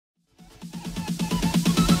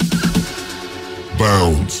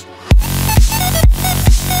bounds.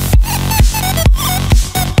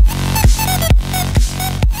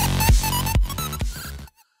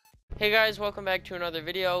 Hey guys, welcome back to another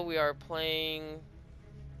video. We are playing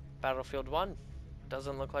Battlefield 1.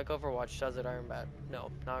 Doesn't look like Overwatch, does it, Iron Bat? No,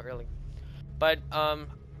 not really. But I'm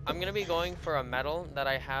gonna be going for a medal that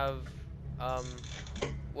I have,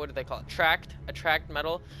 what do they call it? A tracked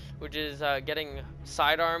medal, which is getting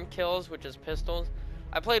sidearm kills, which is pistols.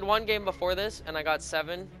 I played one game before this and I got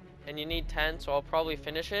 7, and you need 10, so I'll probably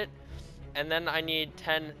finish it. And then I need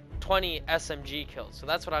 20 SMG kills, so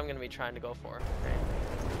that's what I'm gonna be trying to go for. Okay.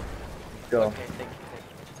 Go. Okay, thank you.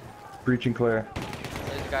 Breaching clear.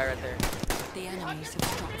 There's a guy right there. The enemies have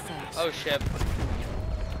struck first. Oh shit.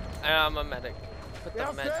 I'm a medic. Put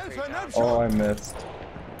the med crate down. Oh, I missed.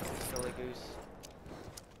 Silly goose.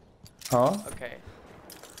 Huh? Okay.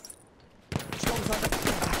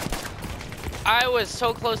 I was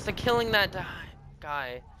so close to killing that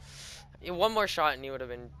guy. One more shot and he would have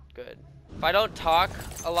been good. If I don't talk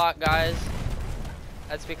a lot, guys,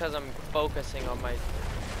 that's because I'm focusing on my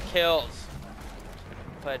kills.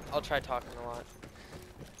 But I'll try talking a lot.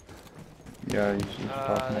 Yeah, you should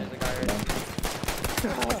talk more. There's a guy right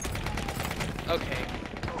there. Okay.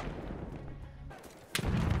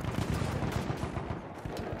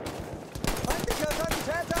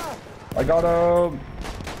 I got him!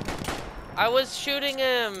 I was shooting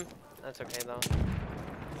him. That's okay though.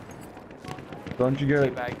 Don't you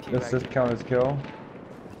get Teabag, assist count as kill?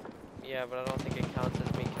 Yeah, but I don't think it counts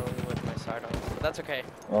as me killing him with my sidearm. But that's okay.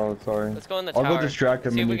 Oh, sorry. Let's go in the I'll tower. go distract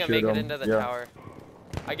him See if and we you can make shoot it him. into the Yeah. tower.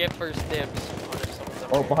 I get first dibs on if someone's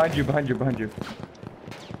up Oh, here. behind you, behind you, behind you.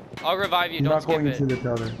 I'll revive you. He's Don't not skip going it. into the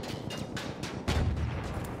tower.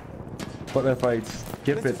 But if I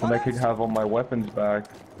skip it, then I could have all my weapons back.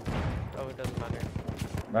 Oh, it doesn't matter.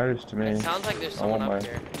 Matters to me. It sounds like there's I someone want up my-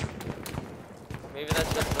 here. Maybe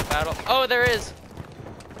that's just the battle. Oh, there is.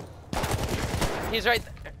 He's right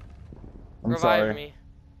there. I'm Revive sorry. me.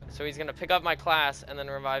 So he's gonna pick up my class and then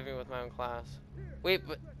revive me with my own class. Wait,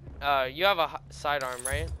 but you have a sidearm,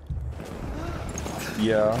 right?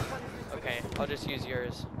 Yeah. Okay, I'll just use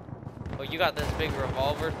yours. Oh, you got this big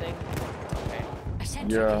revolver thing? Okay. A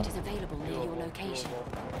sentry Yeah. kit is available near your location.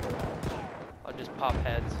 Doable. I'll just pop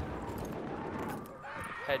heads.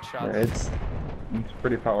 Yeah, Headshots. it's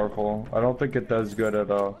pretty powerful. I don't think it does good at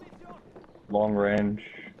long range.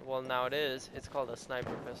 Well, now it is. It's called a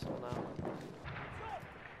sniper pistol now.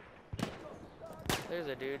 There's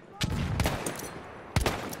a dude.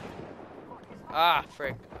 Ah,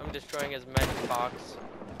 frick. I'm destroying his med box.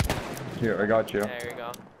 Here, I got you. There you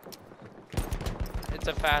go. It's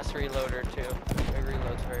a fast reloader, too. It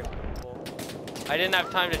reloads very cool. I didn't have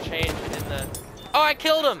time to change in the... Oh, I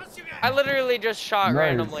killed him! I literally just shot Nice.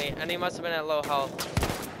 randomly, and he must have been at low health.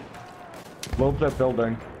 Blow up that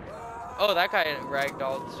building. Oh, that guy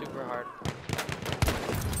ragdolled super hard.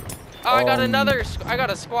 Oh, I got I got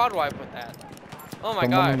a squad wipe with that. Oh my Someone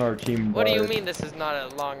gosh. on our team What do you died. mean this is not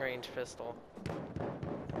a long-range pistol?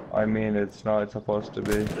 I mean, it's not supposed to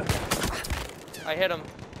be. I hit him.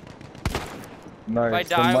 Nice.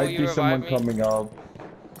 die, There will might you be someone revive me? coming up.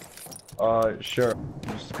 Sure. I'm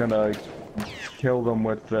just gonna kill them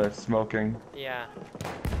with the smoking. Yeah.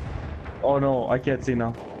 Oh no, I can't see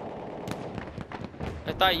now.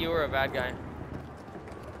 I thought you were a bad guy.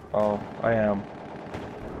 Oh, I am.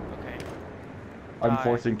 Okay. I'm Die.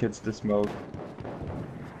 forcing kids to smoke.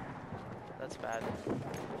 That's bad.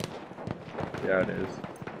 Yeah, it is.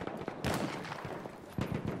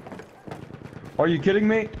 Are you kidding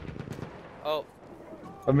me? Oh,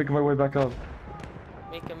 I'm making my way back up.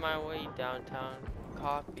 making my way downtown.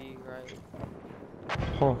 Copyright.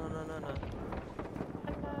 Oh, No.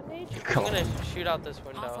 I'm God. gonna shoot out this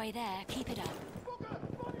window. Halfway there, keep it up.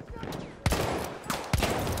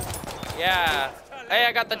 Yeah. Hey,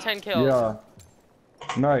 I got the 10 kills. yeah.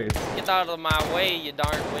 Nice. Get out of my way, you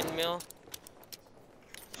darn windmill.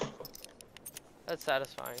 That's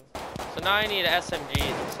satisfying. So now I need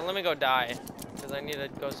SMGs. So let me go die, because I need to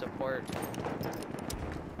go support.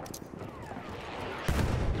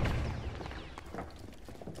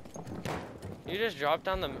 You just dropped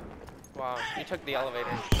down the... Wow, you took the elevator.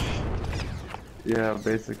 Yeah,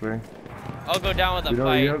 basically. I'll go down with a You know,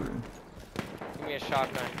 fight. you Give me a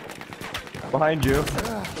shotgun. behind you.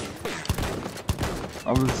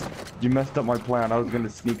 You messed up my plan. I was gonna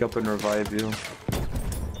sneak up and revive you.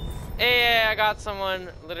 Hey, I got someone.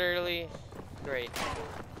 Literally. Great.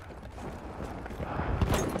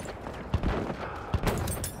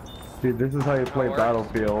 Dude, this is how you play work.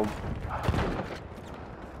 Battlefield.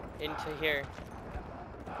 Into here.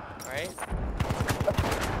 Alright.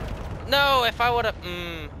 No, if I would've...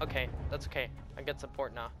 okay, that's okay. I get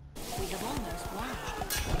support now. We have almost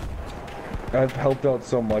won. I've helped out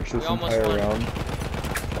so much this We almost entire won. round.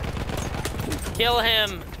 Kill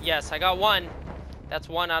him! Yes, I got 1. That's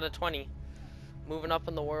 1 out of 20. Moving up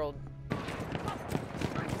in the world.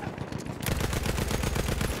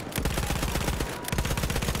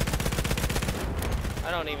 I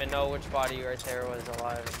don't even know which body right there was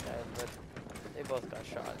alive and dead, but they both got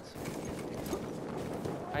shots.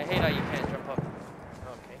 I hate how you can't jump up.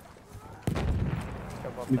 Okay.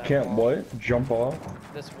 Jump up You that can't wall. what? Jump off?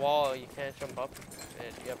 This wall, you can't jump up.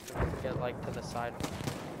 You have to get like to the side.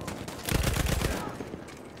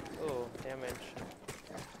 Oh, damage.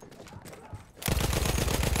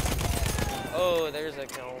 Oh, there's a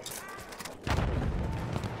kill.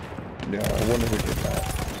 Yeah, I wonder who did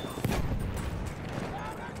that.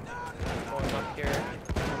 Going up here.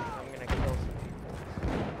 I'm gonna kill some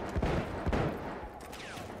people.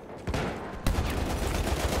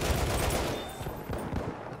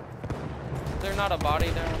 Is there not a body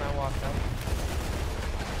there when I walked up?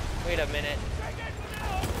 Wait a minute.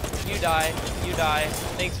 You die. You die.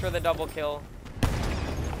 Thanks for the double kill.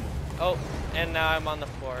 Oh, and now I'm on the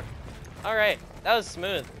floor. Alright, that was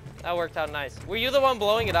smooth. That worked out nice. Were you the one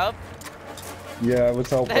blowing it up? Yeah, I was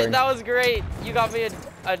helping. That was great. You got me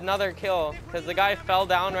another kill because the guy fell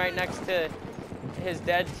down right next to his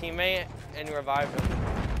dead teammate and revived him.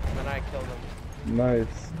 And then I killed him. Nice.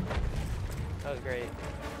 That was great.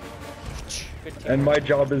 Good team. And my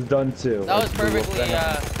job is done too. That I was blew up perfectly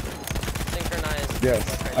that. synchronized.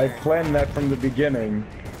 Yes, Right I there. planned that from the beginning.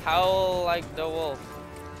 Howl like the wolf.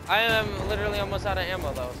 I am literally almost out of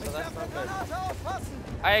ammo though, so that's not good.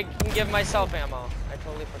 I can give myself ammo. I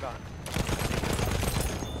totally forgot.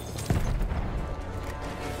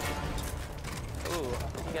 Ooh,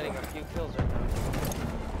 I'm getting a few kills right now.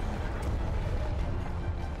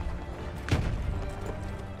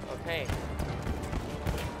 Okay.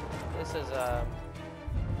 This is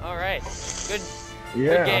alright. Good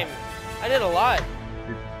Yeah. good game. I did a lot.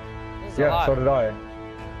 This is a Yeah, lot. so did I.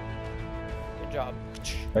 Good job.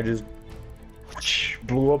 I just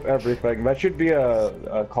blew up everything. That should be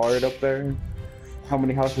a card up there. How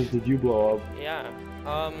many houses did you blow up? Yeah.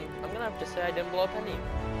 I'm gonna have to say I didn't blow up any.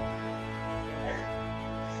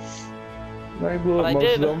 I blew But up I most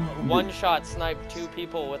did of them. one shot snipe 2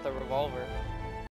 people with a revolver.